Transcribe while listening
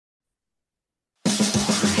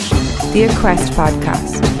The Quest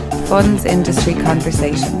Podcast, Funds Industry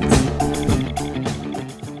Conversations.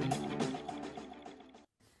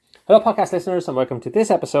 Hello podcast listeners and welcome to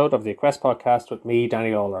this episode of the Quest Podcast with me,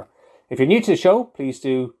 Danny Lawler. If you're new to the show, please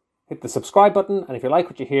do hit the subscribe button, and if you like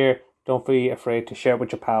what you hear, don't be afraid to share it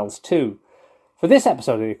with your pals too. For this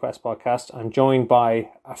episode of the Quest Podcast, I'm joined by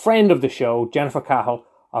a friend of the show, Jennifer Cahill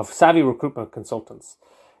of Savvy Recruitment Consultants.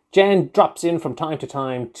 Jen drops in from time to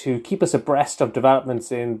time to keep us abreast of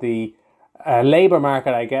developments in the labour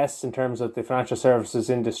market, I guess, in terms of the financial services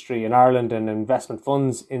industry in Ireland and investment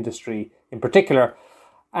funds industry in particular,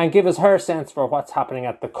 and give us her sense for what's happening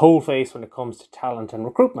at the coalface when it comes to talent and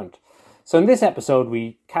recruitment. So in this episode,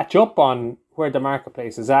 we catch up on where the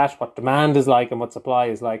marketplace is at, what demand is like and what supply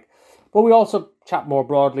is like. But we also chat more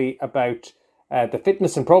broadly about the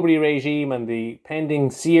fitness and probity regime and the pending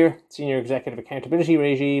SEER, Senior Executive Accountability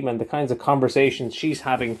Regime, and the kinds of conversations she's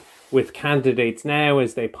having with candidates now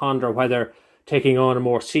as they ponder whether taking on a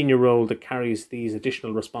more senior role that carries these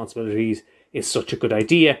additional responsibilities is such a good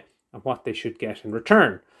idea and what they should get in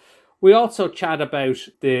return. We also chat about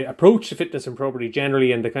the approach to fitness and probity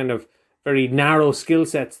generally and the kind of very narrow skill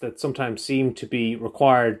sets that sometimes seem to be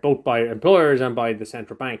required both by employers and by the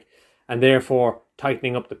central bank, and therefore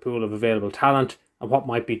tightening up the pool of available talent and what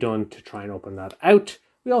might be done to try and open that out.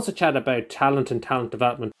 We also chat about talent and talent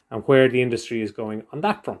development and where the industry is going on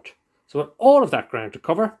that front. So with all of that ground to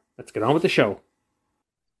cover, let's get on with the show.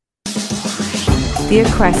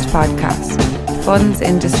 The Quest Podcast, Funds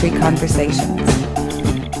Industry Conversations.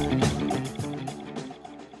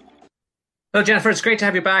 Hello Jennifer, it's great to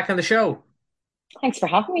have you back on the show. Thanks for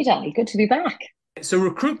having me, Danny. Good to be back. So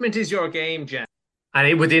recruitment is your game, Jen.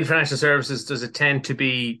 And within financial services, does it tend to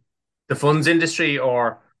be the funds industry,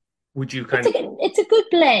 or would you It's a good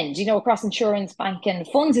blend, across insurance, banking.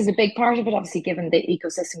 Funds is a big part of it, obviously, given the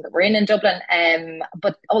ecosystem that we're in Dublin,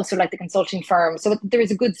 but also like the consulting firm. So there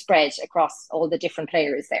is a good spread across all the different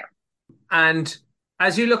players there. And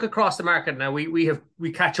as you look across the market now,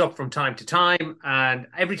 we catch up from time to time, and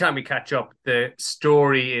every time we catch up, the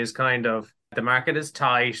story is kind of the market is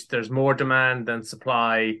tight, there's more demand than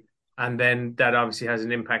supply, and then that obviously has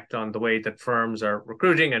an impact on the way that firms are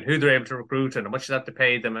recruiting and who they're able to recruit and how much they have to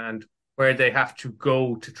pay them and where they have to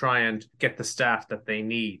go to try and get the staff that they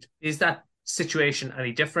need. Is that situation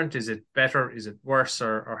any different? Is it better? Is it worse?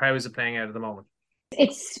 Or how is it playing out at the moment?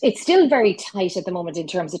 It's still very tight at the moment in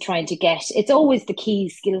terms of trying to get, it's always the key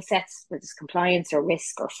skill sets, whether it's compliance or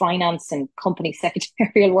risk or finance and company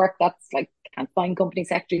secretarial work. That's like, can't find company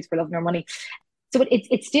secretaries for love nor money. So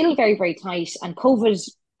it's still very, very tight. And COVID,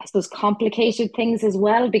 I suppose, complicated things as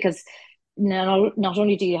well, because not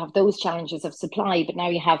only do you have those challenges of supply, but now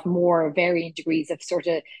you have more varying degrees of sort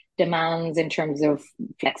of demands in terms of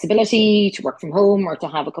flexibility to work from home or to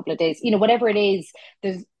have a couple of days, whatever it is.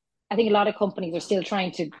 I think a lot of companies are still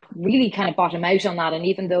trying to really kind of bottom out on that. And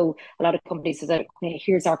even though a lot of companies say, okay,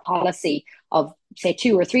 here's our policy of, say,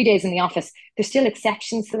 2 or 3 days in the office, there's still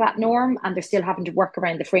exceptions to that norm, and they're still having to work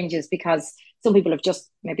around the fringes because some people have just,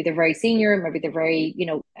 maybe they're very senior, maybe they're very,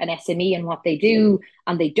 an SME in what they do,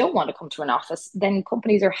 and they don't want to come to an office. Then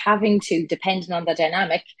companies are having to, depending on the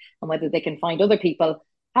dynamic and whether they can find other people,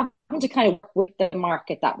 having to kind of work with the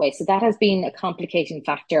market that way. So that has been a complicating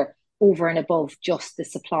factor over and above just the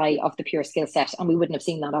supply of the pure skill set. And we wouldn't have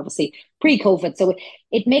seen that obviously pre-COVID. So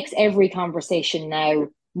it makes every conversation now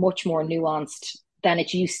much more nuanced than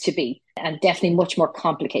it used to be, and definitely much more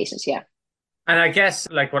complicated. Yeah. And I guess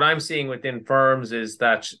like what I'm seeing within firms is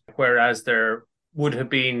that whereas there would have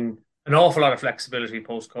been an awful lot of flexibility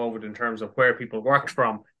post-COVID in terms of where people worked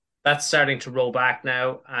from, that's starting to roll back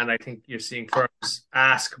now. And I think you're seeing firms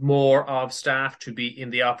ask more of staff to be in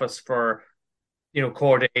the office for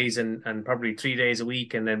core days and probably 3 days a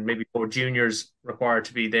week, and then maybe more juniors required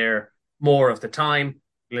to be there more of the time,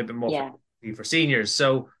 a little bit more for seniors.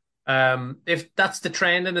 So if that's the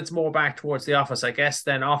trend and it's more back towards the office, I guess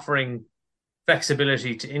then offering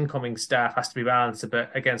flexibility to incoming staff has to be balanced a bit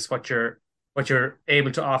against what you're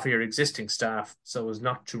able to offer your existing staff, so as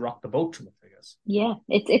not to rock the boat too much, I guess. Yeah,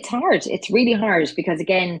 it's hard. It's really hard because,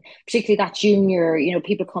 again, particularly that junior,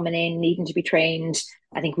 people coming in needing to be trained.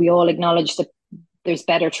 I think we all acknowledge that there's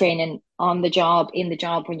better training on the job, in the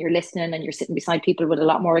job, when you're listening and you're sitting beside people with a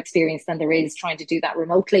lot more experience than there is trying to do that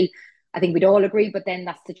remotely. I think we'd all agree, but then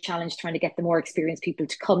that's the challenge, trying to get the more experienced people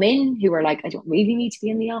to come in who are like, I don't really need to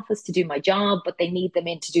be in the office to do my job, but they need them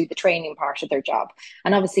in to do the training part of their job.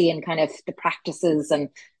 And obviously in kind of the practices and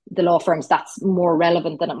the law firms, that's more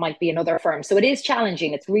relevant than it might be in other firms. So it is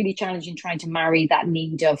challenging. It's really challenging trying to marry that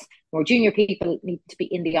need of more junior people need to be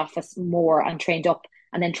in the office more and trained up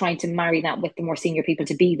and then trying to marry that with the more senior people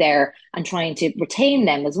to be there and trying to retain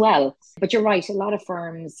them as well. But you're right, a lot of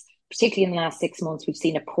firms, particularly in the last 6 months, we've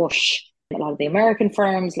seen a push. A lot of the American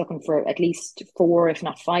firms looking for at least 4, if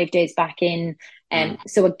not 5 days back in. And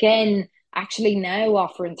so again, actually now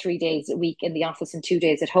offering 3 days a week in the office and 2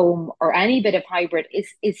 days at home, or any bit of hybrid,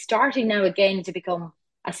 is starting now again to become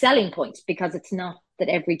a selling point, because it's not that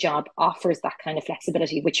every job offers that kind of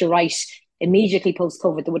flexibility, which you're right, immediately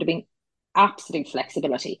post-COVID, there would have been absolute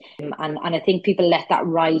flexibility. And I think people let that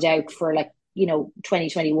ride out for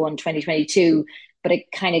 2021, 2022, but it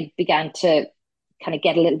kind of began to kind of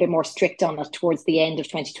get a little bit more strict on it towards the end of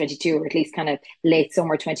 2022, or at least kind of late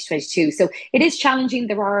summer 2022. So it is challenging.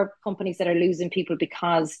 There are companies that are losing people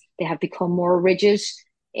because they have become more rigid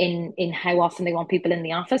in how often they want people in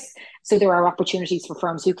the office. So there are opportunities for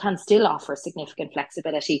firms who can still offer significant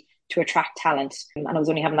flexibility to attract talent. And I was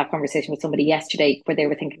only having that conversation with somebody yesterday where they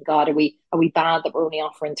were thinking, God, are we bad that we're only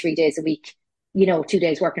offering 3 days a week, 2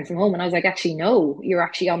 days working from home? And I was like, actually, no, you're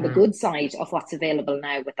actually on the good side of what's available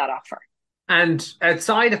now with that offer. And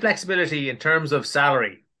outside of flexibility in terms of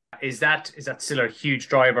salary, is that still a huge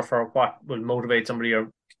driver for what will motivate somebody? Or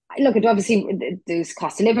look, obviously there's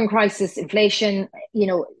cost of living crisis, inflation,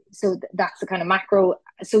 so that's the kind of macro.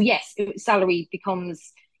 So yes, salary becomes,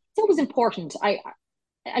 it's always important. I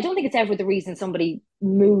don't think it's ever the reason somebody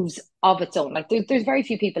moves of its own. Like there's very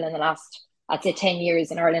few people in the last, I'd say, 10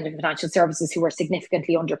 years in Ireland in financial services who are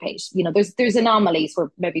significantly underpaid. There's anomalies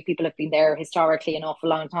where maybe people have been there historically an awful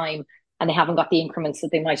long time and they haven't got the increments that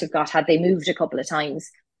they might have got had they moved a couple of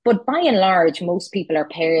times. But by and large, most people are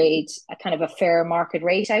paid a kind of a fair market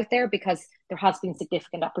rate out there, because there has been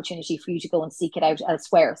significant opportunity for you to go and seek it out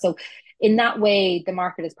elsewhere. So in that way, the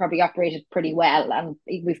market has probably operated pretty well, and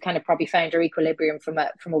we've kind of probably found our equilibrium from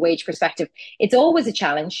a wage perspective. It's always a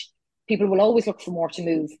challenge. People will always look for more to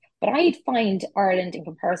move. But I find Ireland, in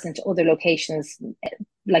comparison to other locations,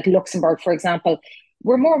 like Luxembourg, for example,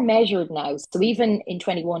 we're more measured now. So even in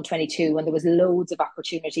 21, 22, when there was loads of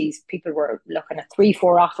opportunities, people were looking at 3,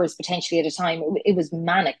 4 offers potentially at a time. It was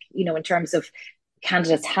manic, in terms of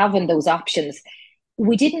candidates having those options.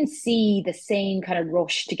 We didn't see the same kind of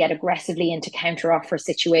rush to get aggressively into counter offer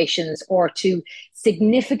situations, or to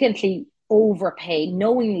significantly overpay,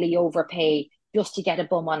 knowingly overpay, just to get a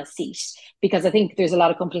bum on a seat. Because I think there's a lot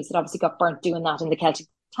of companies that obviously got burnt doing that in the Celtic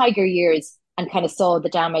Tiger years and kind of saw the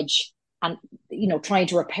damage and trying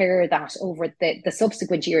to repair that over the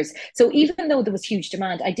subsequent years. So even though there was huge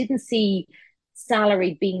demand, I didn't see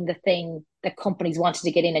salary being the thing that companies wanted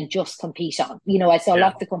to get in and just compete on. I saw a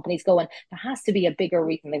lot of the companies going, there has to be a bigger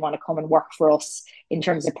reason they want to come and work for us in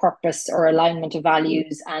terms of purpose or alignment of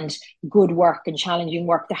values and good work and challenging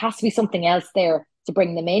work. There has to be something else there to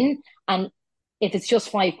bring them in. And if it's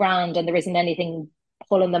just $5,000 and there isn't anything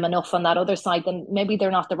pulling them enough on that other side, then maybe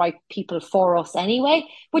they're not the right people for us anyway,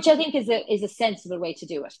 which I think is a sensible way to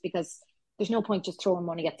do it, because there's no point just throwing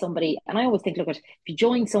money at somebody. And I always think, look, if you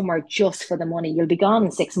join somewhere just for the money, you'll be gone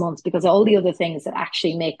in 6 months, because all the other things that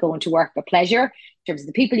actually make going to work a pleasure, in terms of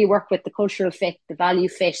the people you work with, the cultural fit, the value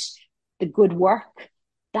fit, the good work,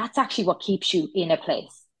 that's actually what keeps you in a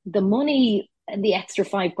place. The money and the extra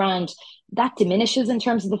 $5,000, that diminishes in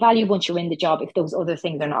terms of the value once you're in the job, if those other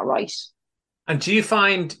things are not right. And do you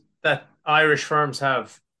find that Irish firms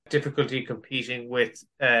have difficulty competing with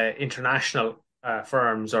international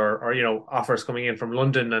firms or offers coming in from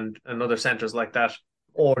London and other centres like that,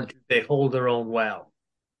 or do they hold their own well?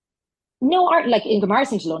 No, like in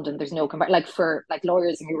comparison to London, there's no like for like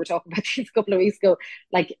lawyers, and we were talking about this a couple of weeks ago.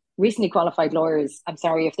 Like recently qualified lawyers, I'm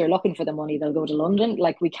sorry, if they're looking for the money, they'll go to London.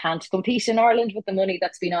 Like we can't compete in Ireland with the money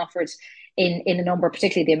that's been offered in a number,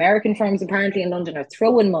 particularly the American firms apparently in London are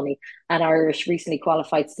throwing money at Irish recently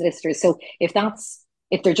qualified solicitors. So if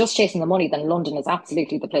they're just chasing the money, then London is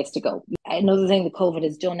absolutely the place to go. Another thing that COVID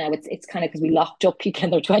has done now, it's kind of because we locked up people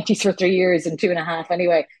in their 20s for 3 years and 2.5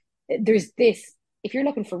 anyway. There's this. If you're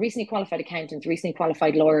looking for recently qualified accountants, recently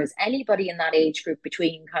qualified lawyers, anybody in that age group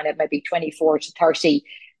between kind of maybe 24 to 30,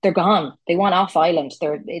 they're gone. They want off island.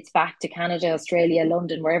 It's back to Canada, Australia,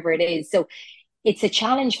 London, wherever it is. So it's a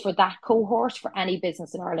challenge for that cohort, for any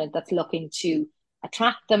business in Ireland that's looking to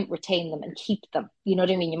attract them, retain them, and keep them. You know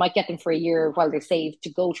what I mean? You might get them for a year while they save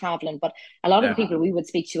to go traveling, but a lot of the people we would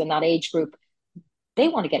speak to in that age group, they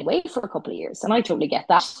want to get away for a couple of years. And I totally get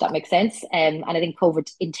that. That makes sense. And I think COVID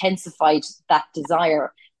intensified that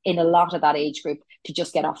desire in a lot of that age group to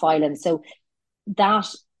just get off island. So that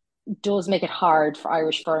does make it hard for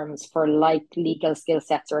Irish firms for like legal skill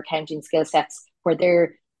sets or accounting skill sets, where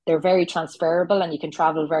they're very transferable and you can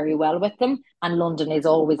travel very well with them. And London is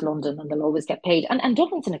always London and they'll always get paid. And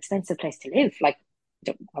Dublin's an expensive place to live. Like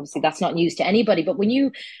obviously that's not news to anybody, but when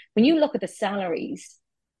you look at the salaries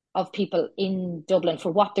of people in Dublin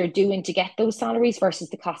for what they're doing to get those salaries versus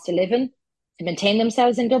the cost of living to maintain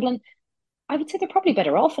themselves in Dublin, I would say they're probably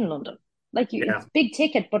better off in London. Like Yeah. it's big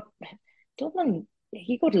ticket, but Dublin,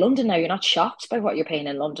 you go to London now, you're not shocked by what you're paying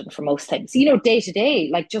in London for most things. Day to day,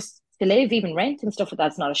 like just to live, even rent and stuff like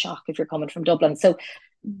that's not a shock if you're coming from Dublin. So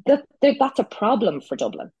that's a problem for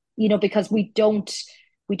Dublin, because we don't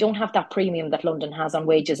have that premium that London has on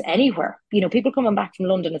wages anywhere. People coming back from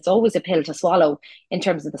London, it's always a pill to swallow in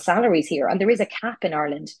terms of the salaries here. And there is a cap in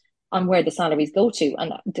Ireland on where the salaries go to.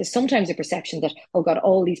 And there's sometimes a perception that, oh God,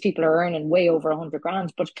 all these people are earning way over 100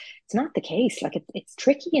 grand, but it's not the case. Like it's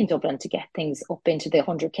tricky in Dublin to get things up into the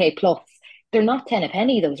 100K plus. They're not 10 a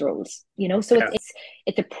penny, those roles, so Yeah.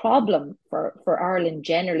 it's a problem for Ireland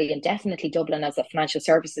generally, and definitely Dublin as a financial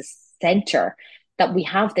services centre, that we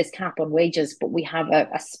have this cap on wages, but we have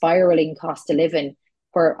a spiraling cost of living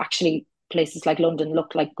where actually places like London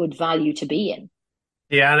look like good value to be in.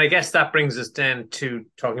 Yeah, and I guess that brings us then to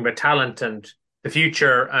talking about talent and the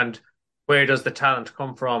future and where does the talent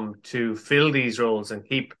come from to fill these roles and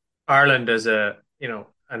keep Ireland as an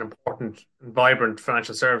important and vibrant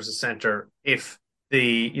financial services centre if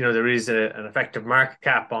there is an effective market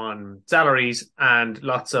cap on salaries and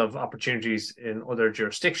lots of opportunities in other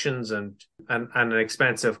jurisdictions and an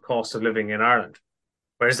expensive cost of living in Ireland.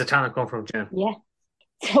 Where does the talent come from, Jen? Yeah.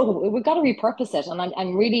 So we've got to repurpose it. And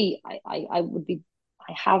I'm really, I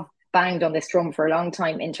have banged on this drum for a long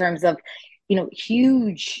time in terms of,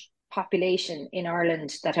 huge population in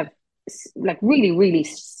Ireland that have like really, really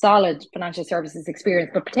solid financial services experience,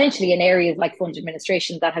 but potentially in areas like fund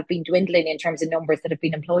administration that have been dwindling in terms of numbers that have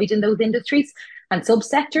been employed in those industries and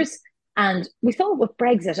subsectors. And we saw it with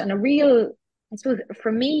Brexit, and a real, I suppose,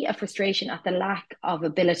 for me, a frustration at the lack of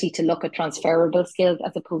ability to look at transferable skills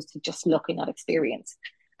as opposed to just looking at experience.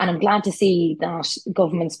 And I'm glad to see that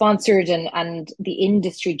government sponsored and the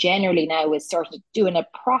industry generally now is sort of doing a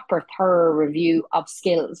proper, thorough review of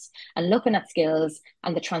skills and looking at skills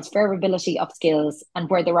and the transferability of skills and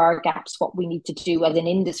where there are gaps, what we need to do as an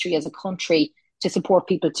industry, as a country, to support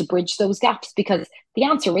people to bridge those gaps. Because the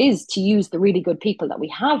answer is to use the really good people that we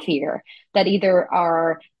have here that either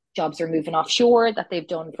are jobs are moving offshore that they've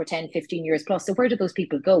done for 10, 15 years plus. So where do those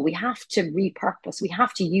people go? We have to repurpose. We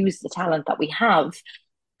have to use the talent that we have.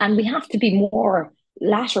 And we have to be more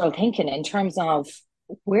lateral thinking in terms of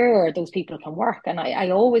where those people can work. And I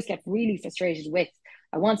always get really frustrated with,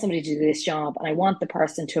 I want somebody to do this job and I want the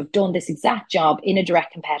person to have done this exact job in a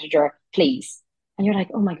direct competitor, please. And you're like,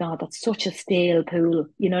 oh my God, that's such a stale pool.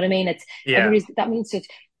 You know what I mean? Yeah. That means that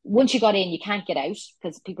once you got in, you can't get out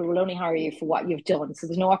because people will only hire you for what you've done. So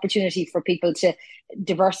there's no opportunity for people to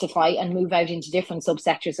diversify and move out into different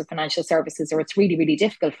subsectors of financial services, or it's really, really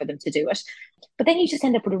difficult for them to do it. But then you just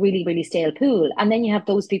end up with a really, really stale pool. And then you have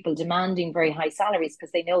those people demanding very high salaries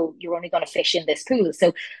because they know you're only going to fish in this pool.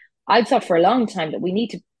 So I've thought for a long time that we need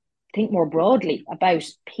to think more broadly about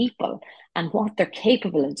people and what they're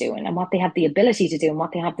capable of doing and what they have the ability to do and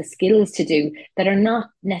what they have the skills to do that are not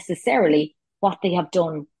necessarily what they have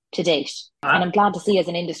done to date. And I'm glad to see as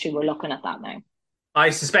an industry we're looking at that now. I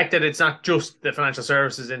suspect that it's not just the financial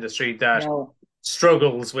services industry that No.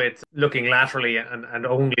 struggles with looking laterally and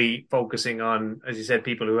only focusing on, as you said,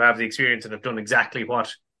 people who have the experience and have done exactly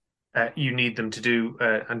what you need them to do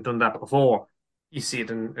and done that before. You see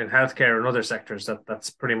it in healthcare and other sectors that's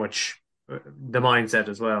pretty much the mindset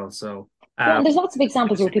as well. So, and there's lots of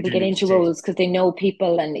examples where people get into take. roles because they know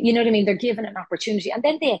people and you know what I mean. They're given an opportunity and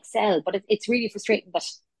then they excel. But it's really frustrating that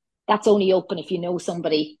that's only open if you know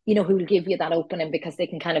somebody, who will give you that opening because they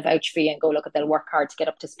can kind of vouch for you and go, look, they'll work hard to get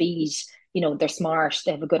up to speed. They're smart.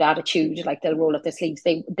 They have a good attitude. Like they'll roll up their sleeves.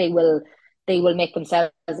 They will make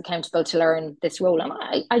themselves accountable to learn this role. And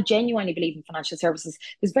I genuinely believe in financial services.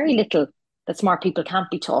 There's very little that smart people can't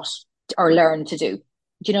be taught or learn to do.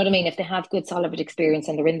 Do you know what I mean? If they have good, solid experience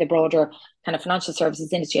and they're in the broader kind of financial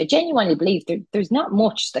services industry, I genuinely believe there's not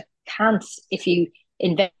much that can't, if you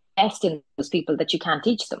invest in those people, that you can't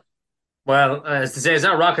teach them. Well, as to say, it's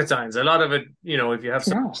not rocket science. A lot of it, if you have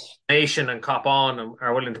some Not. nation and cop on and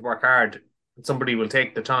are willing to work hard, somebody will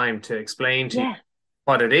take the time to explain to you Yeah.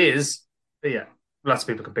 what it is. But yeah, lots of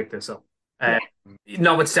people can pick this up. Yeah.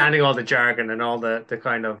 Notwithstanding all the jargon and all the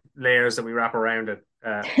kind of layers that we wrap around it.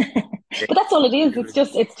 But that's all it is.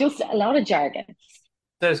 It's just a lot of jargon.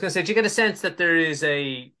 So I was going to say, do you get a sense that there is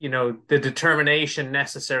the determination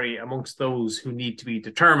necessary amongst those who need to be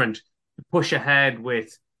determined to push ahead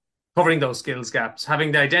with covering those skills gaps,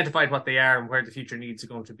 having identified what they are and where the future needs are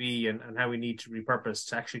going to be and how we need to repurpose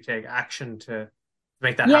to actually take action to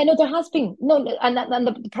make that Yeah, happen? no, there has been and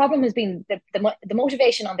the problem has been the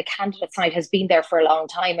motivation on the candidate side has been there for a long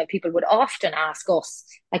time, and people would often ask us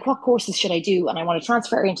like, "What courses should I do?" And I want to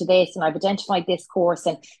transfer into this, and I've identified this course,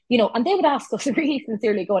 and and they would ask us really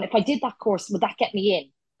sincerely, going, "If I did that course, would that get me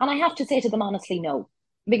in?" And I have to say to them honestly, no,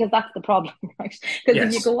 because that's the problem, right? Because if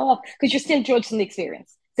you Yes. go off, because you're still judged on the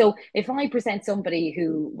experience. So if I present somebody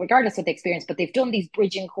who, regardless of the experience, but they've done these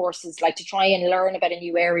bridging courses, like to try and learn about a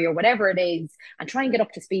new area or whatever it is, and try and get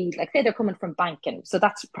up to speed. Like say they're coming from banking. So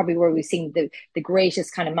that's probably where we've seen the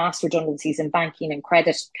greatest kind of mass redundancies in banking and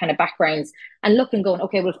credit kind of backgrounds. And looking, going,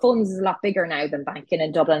 okay, well, funds is a lot bigger now than banking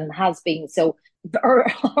in Dublin has been. So or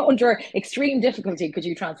under extreme difficulty could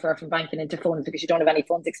you transfer from banking into funds because you don't have any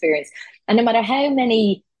funds experience. And no matter how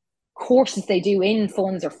many courses they do in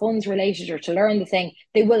funds or funds related or to learn the thing,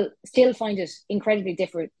 they will still find it incredibly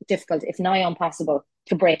difficult, if nigh impossible,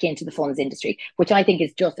 to break into the funds industry, which I think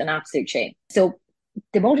is just an absolute shame. So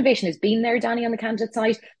the motivation has been there, Danny, on the candidate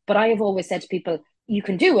side, but I have always said to people, you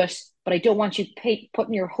can do it, but I don't want you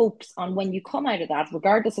putting your hopes on when you come out of that,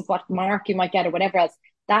 regardless of what mark you might get or whatever else,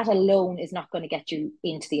 that alone is not going to get you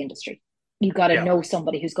into the industry. You've got to Yeah. know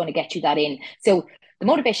somebody who's going to get you that in. So the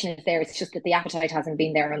motivation is there. It's just that the appetite hasn't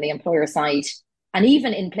been there on the employer side. And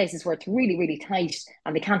even in places where it's really, really tight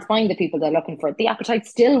and they can't find the people they're looking for, the appetite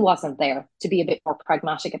still wasn't there to be a bit more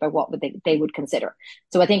pragmatic about what they would consider.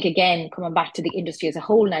 So I think, again, coming back to the industry as a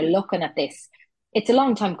whole now, looking at this, it's a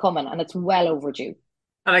long time coming and it's well overdue.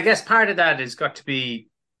 And I guess part of that has got to be,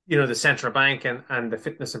 the central bank and the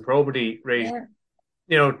fitness and probity rate,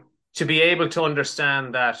 Yeah. to be able to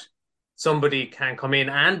understand that somebody can come in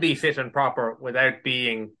and be fit and proper without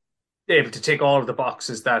being able to tick all of the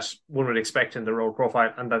boxes that one would expect in the role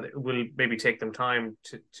profile, and that it will maybe take them time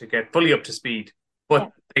to get fully up to speed, Yeah.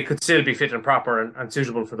 but they could still be fit and proper and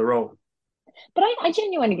suitable for the role. But I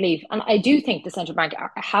genuinely believe, and I do think the central bank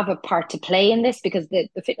have a part to play in this, because the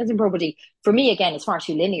fitness and probity, for me, again, is far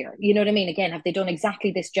too linear. You know what I mean? Again, have they done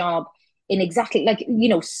exactly this job in exactly, like,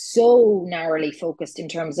 so narrowly focused in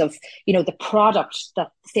terms of, the product that,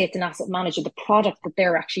 say it's an asset manager, the product that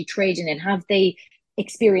they're actually trading in? Have they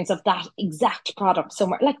experience of that exact product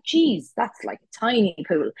somewhere? Like, geez, that's like a tiny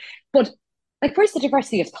pool. But like, where's the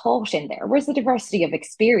diversity of thought in there? Where's the diversity of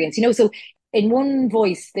experience? So in one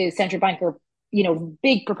voice, the central banker,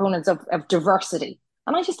 big proponents of diversity.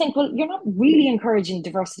 And I just think, well, you're not really encouraging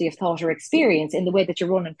diversity of thought or experience in the way that you're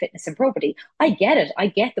running fitness and probity. I get it. I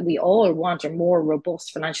get that we all want a more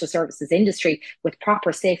robust financial services industry with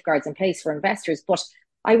proper safeguards in place for investors. But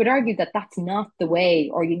I would argue that that's not the way,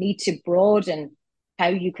 or you need to broaden how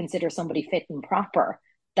you consider somebody fit and proper.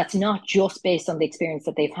 That's not just based on the experience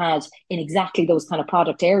that they've had in exactly those kind of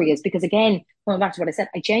product areas. Because again, going back to what I said,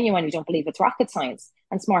 I genuinely don't believe it's rocket science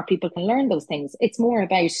and smart people can learn those things. It's more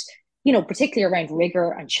about, particularly around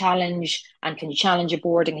rigor and challenge, and can you challenge a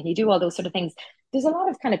board and can you do all those sort of things? There's a lot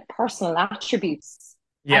of kind of personal attributes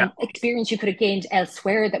Yeah. and experience you could have gained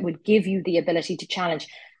elsewhere that would give you the ability to challenge.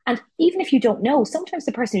 And even if you don't know, sometimes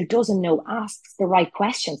the person who doesn't know asks the right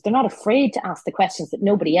questions. They're not afraid to ask the questions that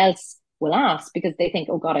nobody else will ask because they think,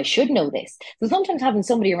 oh God, I should know this. So sometimes having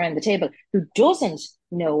somebody around the table who doesn't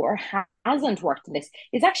know or hasn't worked in this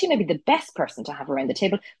is actually maybe the best person to have around the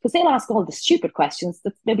table, because they'll ask all the stupid questions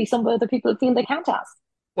that maybe some other people feel they can't ask.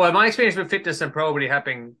 Well, my experience with fitness and probity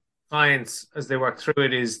helping clients as they work through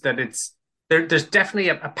it is that there's definitely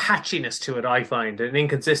a patchiness to it. I find an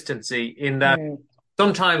inconsistency in that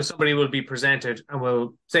sometimes somebody will be presented and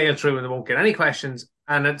will sail through and they won't get any questions,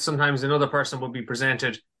 and then sometimes another person will be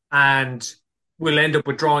presented and will end up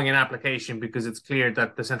withdrawing an application because it's clear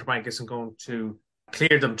that the central bank isn't going to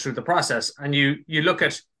clear them through the process. And you look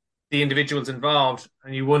at the individuals involved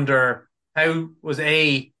and you wonder, how was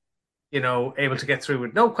A, able to get through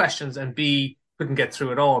with no questions, and B, couldn't get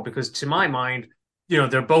through at all? Because to my mind,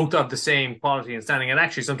 they're both of the same quality and standing. And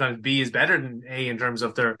actually sometimes B is better than A in terms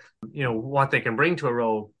of their, what they can bring to a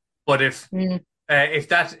role. But if the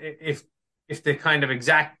kind of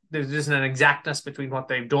there isn't an exactness between what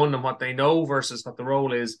they've done and what they know versus what the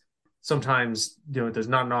role is, sometimes there's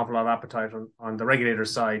not an awful lot of appetite on the regulator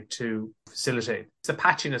side to facilitate. It's a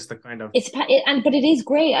patchiness that kind of but it is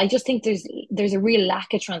great. I just think there's a real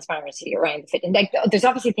lack of transparency around fit. And like, there's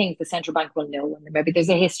obviously things the central bank will know, and maybe there's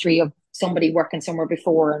a history of somebody working somewhere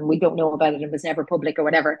before and we don't know about it and was never public or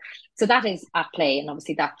whatever. So that is at play, and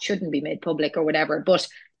obviously that shouldn't be made public or whatever. But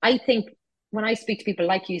I think when I speak to people,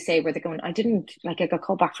 like you say, where they're going, I got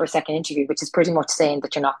called back for a second interview, which is pretty much saying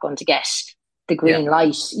that you're not going to get the green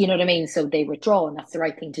light, you know what I mean? So they withdraw, and that's the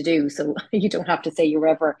right thing to do. So you don't have to say you're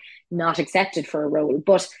ever not accepted for a role.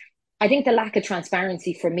 But I think the lack of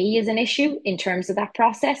transparency for me is an issue in terms of that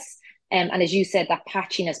process. And as you said, that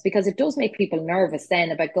patchiness, because it does make people nervous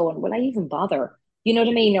then about going, will I even bother? You know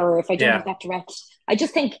what I mean? Or if I don't have Yeah. that direct, I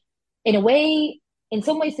just think in a way, in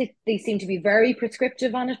some ways they seem to be very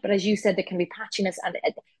prescriptive on it, but as you said, there can be patchiness. And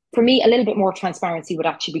for me, a little bit more transparency would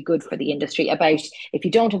actually be good for the industry about if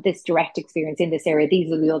you don't have this direct experience in this area,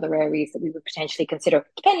 these are the other areas that we would potentially consider,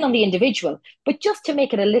 depending on the individual, but just to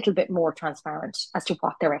make it a little bit more transparent as to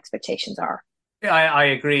what their expectations are. I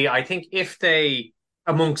agree. I think if they,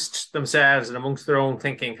 amongst themselves and amongst their own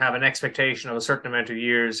thinking, have an expectation of a certain amount of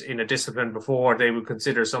years in a discipline before they would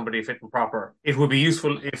consider somebody fit and proper, it would be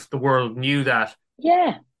useful if the world knew that,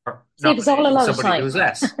 Yeah. or Save us all a nominating lot of somebody time. who's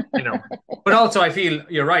less, But also, I feel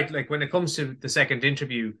you're right. Like when it comes to the second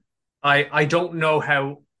interview, I don't know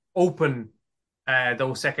how open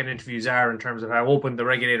those second interviews are in terms of how open the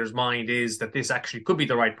regulator's mind is that this actually could be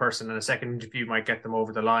the right person, and a second interview might get them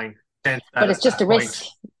over the line. Then that But at it's just that a risk.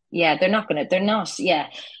 point, Yeah, they're not. Yeah.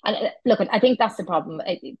 And look, I think that's the problem.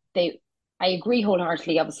 I agree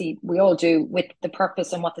wholeheartedly. Obviously, we all do with the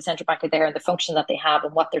purpose and what the central bank are there and the function that they have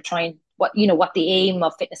and what they're trying, what the aim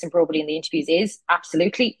of fitness and probity in the interviews is.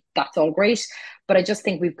 Absolutely. That's all great. But I just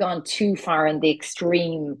think we've gone too far in the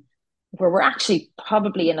extreme where we're actually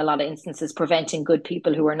probably in a lot of instances preventing good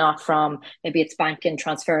people who are not from maybe it's banking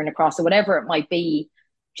transferring across or whatever it might be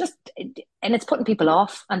just and it's putting people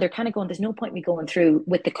off and they're kind of going there's no point me going through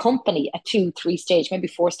with the company a 2 3 stage maybe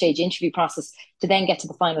 4 stage interview process to then get to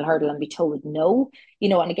the final hurdle and be told no,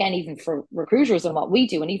 and again even for recruiters and what we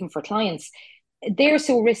do and even for clients, they're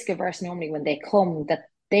so risk averse normally when they come that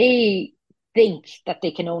they think that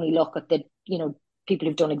they can only look at the people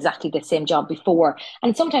who've done exactly the same job before.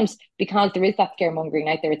 And sometimes because there is that scaremongering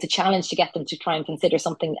out there, it's a challenge to get them to try and consider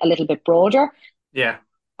something a little bit broader. yeah,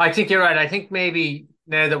 I think you're right. I think maybe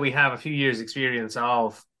now that we have a few years' experience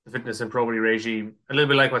of the fitness and probity regime, a little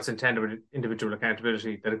bit like what's intended with individual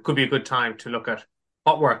accountability, that it could be a good time to look at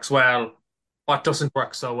what works well, what doesn't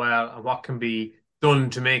work so well, and what can be done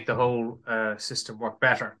to make the whole system work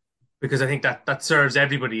better. Because I think that serves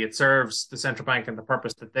everybody. It serves the central bank and the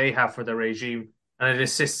purpose that they have for the regime, and it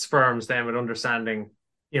assists firms then with understanding,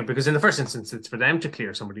 because in the first instance, it's for them to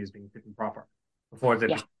clear somebody as being fit and proper before they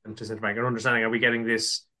Yeah. present them to central bank and understanding, are we getting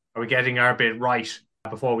this, are we getting our bit right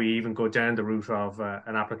before we even go down the route of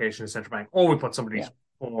an application to central bank, or we put somebody Yeah.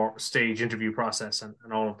 for stage interview process and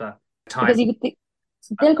all of that time. Because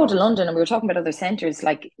they'll go to London, and we were talking about other centres,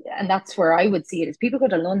 and that's where I would see it is people go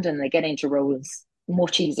to London and they get into roles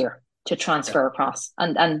much easier to Yeah. transfer across.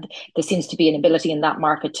 And there seems to be an ability in that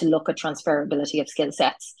market to look at transferability of skill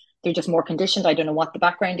sets. They're just more conditioned. I don't know what the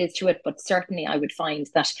background is to it, but certainly I would find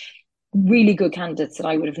that really good candidates that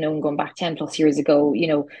I would have known going back 10 plus years ago,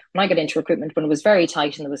 when I got into recruitment, when it was very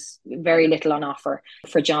tight and there was very little on offer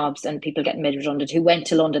for jobs and people getting made redundant who went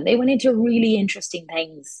to London, they went into really interesting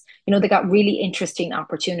things. They got really interesting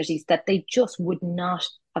opportunities that they just would not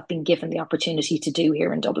have been given the opportunity to do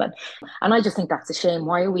here in Dublin. And I just think that's a shame.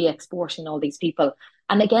 Why are we exporting all these people?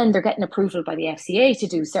 And again, they're getting approval by the FCA to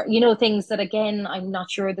do certain, things that again, I'm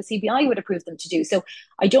not sure the CBI would approve them to do. So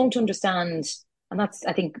I don't understand. And that's,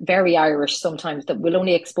 I think, very Irish sometimes that we'll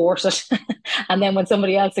only export it. And then when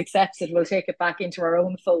somebody else accepts it, we'll take it back into our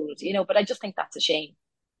own fold, but I just think that's a shame.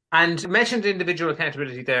 And you mentioned individual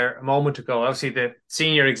accountability there a moment ago. Obviously, the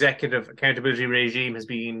senior executive accountability regime has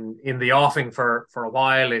been in the offing for a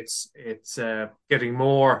while. It's getting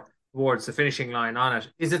more towards the finishing line on it.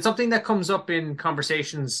 Is it something that comes up in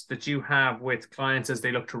conversations that you have with clients as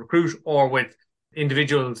they look to recruit, or with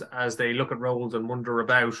individuals as they look at roles and wonder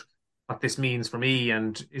about what this means for me,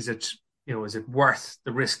 and is it worth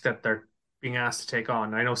the risk that they're being asked to take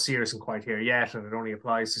on? I know SEER isn't quite here yet, and it only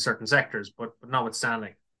applies to certain sectors, but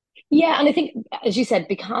notwithstanding. Yeah, and I think, as you said,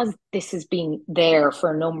 because this has been there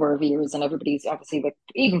for a number of years, and everybody's obviously with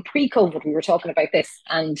even pre-COVID, we were talking about this,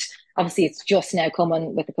 and obviously it's just now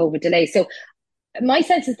coming with the COVID delay. So my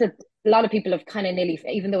sense is that a lot of people have kind of nearly,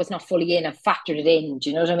 even though it's not fully in, have factored it in. Do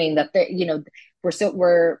you know what I mean? That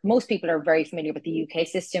we're most people are very familiar with the UK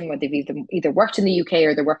system, where they've either worked in the UK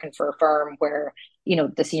or they're working for a firm where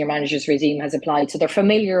the senior managers regime has applied, so they're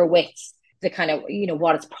familiar with the kind of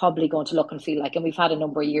what it's probably going to look and feel like. And we've had a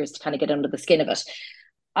number of years to kind of get under the skin of it.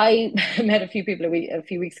 I met a few people a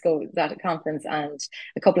few weeks ago at a conference, and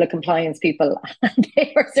a couple of compliance people, and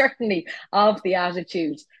they were certainly of the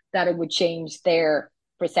attitude that it would change their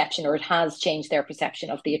perception, or it has changed their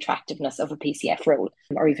perception of the attractiveness of a PCF role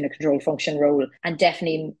or even a control function role, and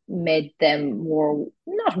definitely made them more,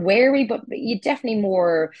 not wary, but you definitely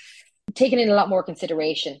more taken in a lot more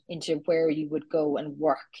consideration into where you would go and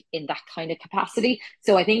work in that kind of capacity.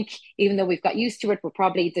 So I think even though we've got used to it,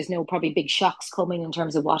 there's no probably big shocks coming in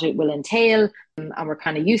terms of what it will entail. And we're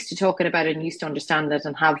kind of used to talking about it and used to understand it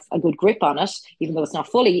and have a good grip on it, even though it's not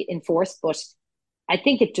fully enforced. But I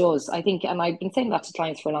think it does. I think, and I've been saying that to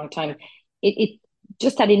clients for a long time, it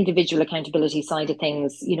just that individual accountability side of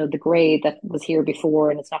things, the grey that was here before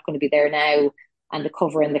and it's not going to be there now, and the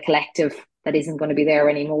cover and the collective that isn't going to be there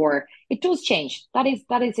anymore. It does change. That is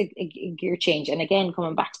a gear change. And again,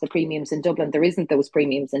 coming back to the premiums in Dublin, there isn't those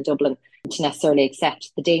premiums in Dublin to necessarily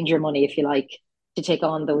accept the danger money, if you like, to take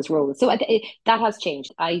on those roles. So that has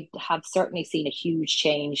changed. I have certainly seen a huge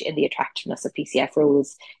change in the attractiveness of PCF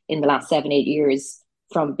roles in the last 7-8 years,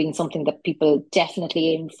 from being something that people definitely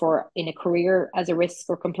aim for in a career as a risk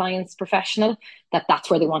or compliance professional, that's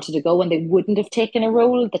where they wanted to go, and they wouldn't have taken a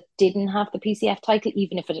role that didn't have the PCF title,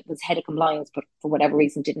 even if it was head of compliance, but for whatever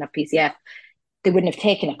reason didn't have PCF. They wouldn't have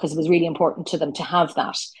taken it because it was really important to them to have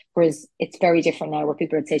that. Whereas it's very different now, where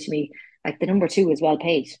people would say to me, like, the number 2 is well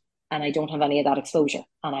paid and I don't have any of that exposure,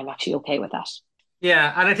 and I'm actually okay with that.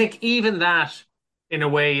 Yeah, and I think even that, in a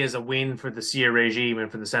way, is a win for the SEER regime and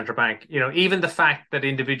for the central bank. Even the fact that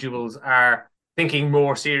individuals are thinking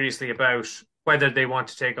more seriously about whether they want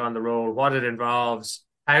to take on the role, what it involves,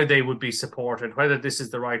 how they would be supported, whether this is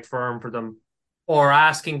the right firm for them, or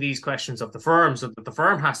asking these questions of the firm, so that the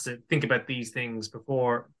firm has to think about these things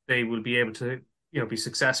before they will be able to, be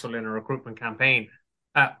successful in a recruitment campaign.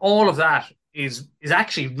 All of that is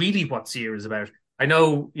actually really what SEER is about. I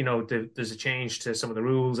know, there's a change to some of the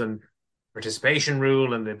rules and participation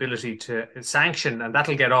rule and the ability to sanction, and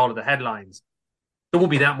that'll get all of the headlines. There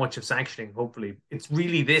won't be that much of sanctioning, hopefully. It's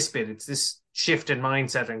really this bit. It's this shift in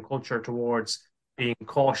mindset and culture towards being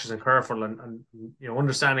cautious and careful and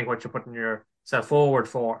understanding what you're putting yourself forward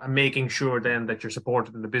for, and making sure then that you're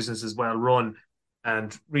supported and the business is well run,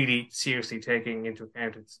 and really seriously taking into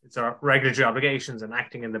account its our regulatory obligations and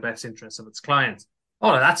acting in the best interests of its clients.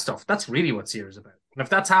 All of that stuff, that's really what SEER is about. And if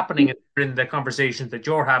that's happening in the conversations that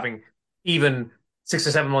you're having, even 6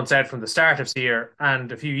 or 7 months out from the start of SEER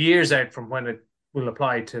and a few years out from when it will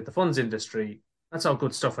apply to the funds industry, that's all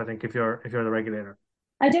good stuff, I think, if you're the regulator.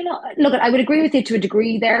 I don't know. Look, I would agree with you to a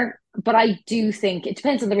degree there, but I do think it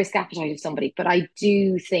depends on the risk appetite of somebody. But I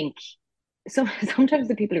do think sometimes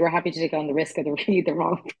the people who are happy to take on the risk are really the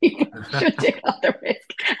wrong people who should take on the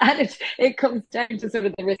risk. And it comes down to sort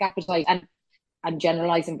of the risk appetite. And I'm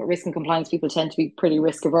generalizing, but risk and compliance people tend to be pretty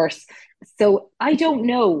risk averse. So I don't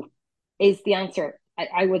know is the answer.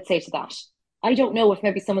 I would say to that. I don't know if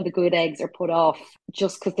maybe some of the good eggs are put off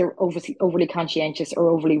just because they're overly conscientious or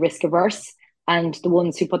overly risk averse. And the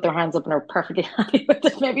ones who put their hands up and are perfectly happy with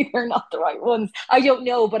it, maybe they're not the right ones. I don't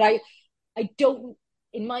know, but I don't,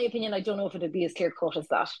 in my opinion, I don't know if it'd be as clear cut as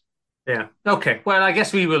that. Yeah. Okay. Well, I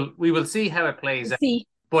guess we will see how it plays out.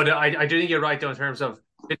 But I do think you're right, though, in terms of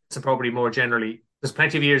fitness and probably more generally. There's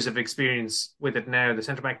plenty of years of experience with it now. The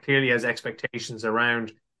central bank clearly has expectations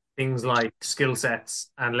around things like skill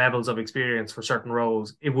sets and levels of experience for certain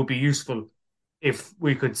roles. It would be useful if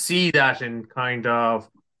we could see that in kind of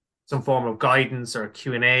some form of guidance or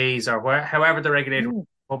Q&As or however the regulator will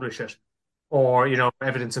publish it, or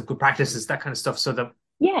evidence of good practices, that kind of stuff, so that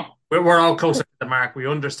we're all closer to the mark. We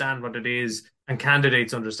understand what it is, and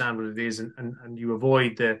candidates understand what it is, and you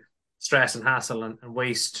avoid the stress and hassle and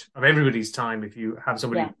waste of everybody's time if you have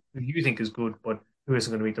somebody who you think is good but who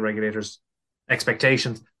isn't going to meet the regulators'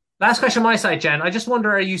 expectations. Last question on my side, Jen. I just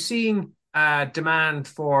wonder, are you seeing demand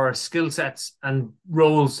for skill sets and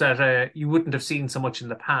roles that you wouldn't have seen so much in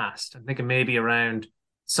the past? I'm thinking maybe around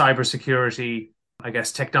cybersecurity, I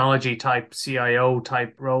guess technology type, CIO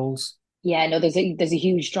type roles. Yeah, no, there's a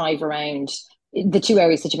huge drive around the two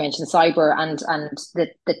areas that you mentioned, cyber and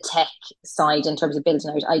the tech side, in terms of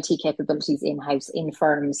building out IT capabilities in-house in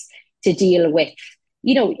firms to deal with,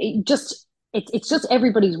 it's just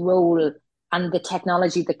everybody's role and the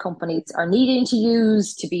technology that companies are needing to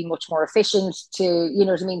use to be much more efficient, to,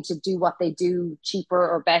 to do what they do cheaper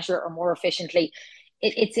or better or more efficiently.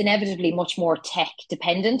 It's inevitably much more tech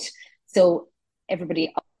dependent. So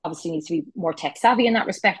everybody obviously needs to be more tech savvy in that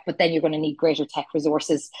respect, but then you're going to need greater tech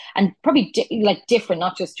resources and probably different,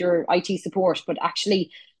 not just your IT support, but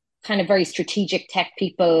actually kind of very strategic tech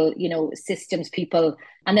people, systems people.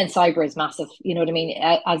 And then cyber is massive, you know what I mean,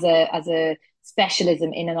 as a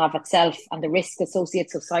specialism in and of itself, and the risk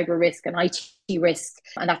associates of cyber risk and IT risk.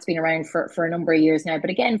 And that's been around for a number of years now.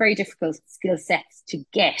 But again, very difficult skill sets to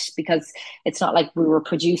get, because it's not like we were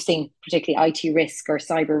producing particularly IT risk or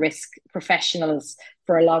cyber risk professionals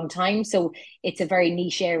for a long time. So it's a very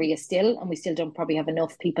niche area still, and we still don't probably have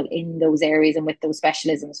enough people in those areas and with those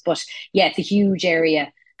specialisms. But yeah, it's a huge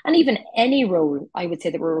area. And even any role, I would say,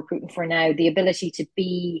 that we're recruiting for now, the ability to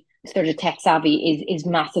be sort of tech savvy is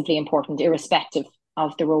massively important, irrespective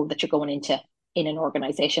of the role that you're going into in an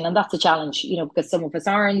organization. And that's a challenge, because some of us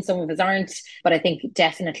aren't. But I think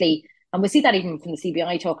definitely, and we see that even from the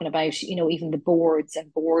CBI talking about, even the boards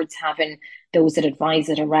having those that advise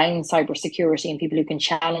it around cybersecurity and people who can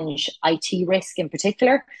challenge IT risk in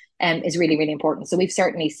particular, is really, really important. So we've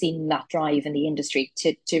certainly seen that drive in the industry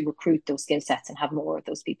to recruit those skill sets and have more of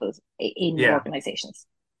those people in organizations.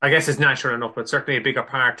 I guess it's natural enough, but certainly a bigger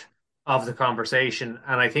part of the conversation.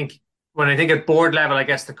 And I think when I think at board level, I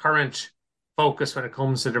guess the current focus when it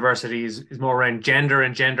comes to diversity is more around gender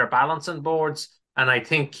and gender balance on boards. And I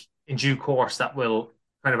think in due course that will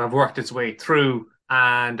kind of have worked its way through.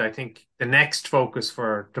 And I think the next focus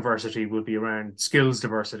for diversity will be around skills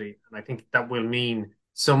diversity. And I think that will mean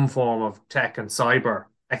some form of tech and cyber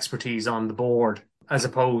expertise on the board, as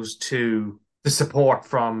opposed to the support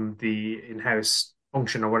from the in-house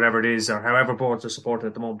function or whatever it is, or however boards are supported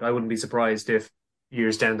at the moment. I wouldn't be surprised if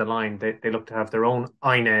years down the line they look to have their own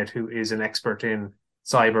INED who is an expert in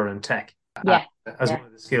cyber and tech as one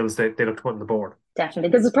of the skills that they look to put on the board.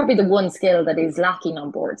 Definitely. This is probably the one skill that is lacking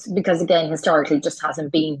on boards, because again, historically just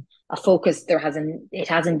hasn't been a focus. It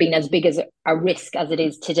hasn't been as big as a risk as it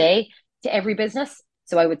is today to every business.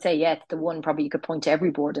 So I would say, it's the one probably you could point to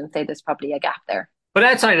every board and say there's probably a gap there. But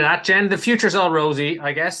outside of that, Jen, the future's all rosy,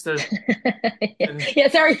 I guess. There's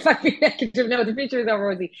sorry if I'm being negative. No, the future is all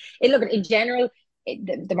rosy. Look, in general,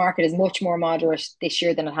 the market is much more moderate this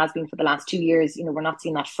year than it has been for the last 2 years. We're not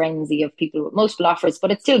seeing that frenzy of people with multiple offers,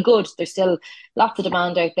 but it's still good. There's still lots of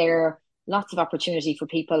demand out there, lots of opportunity for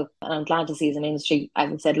people. And I'm glad to see as an industry,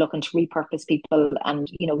 as I said, looking to repurpose people and,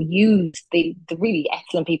 use the really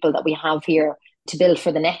excellent people that we have here to build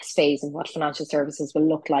for the next phase and what financial services will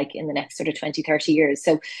look like in the next sort of 20, 30 years.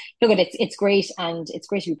 So look, it's great. And it's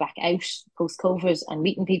great to be back out post-COVID and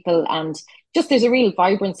meeting people. And just there's a real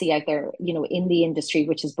vibrancy out there, in the industry,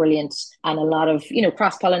 which is brilliant. And a lot of,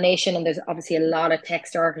 cross-pollination. And there's obviously a lot of tech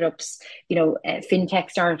startups, fintech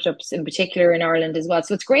startups in particular in Ireland as well.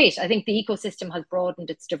 So it's great. I think the ecosystem has broadened,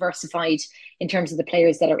 it's diversified in terms of the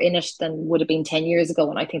players that are in it than would have been 10 years ago.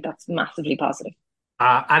 And I think that's massively positive.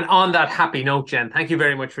 And on that happy note, Jen, thank you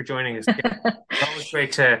very much for joining us. It's always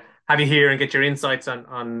great to have you here and get your insights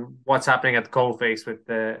on what's happening at the coalface with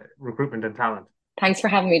the recruitment and talent. Thanks for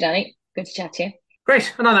having me, Danny. Good to chat to you.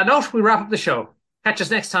 Great. And on that note, we wrap up the show. Catch us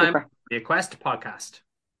next time on the Equest Podcast.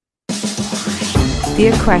 The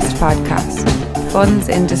Equest Podcast. Funds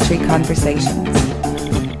Industry Conversations.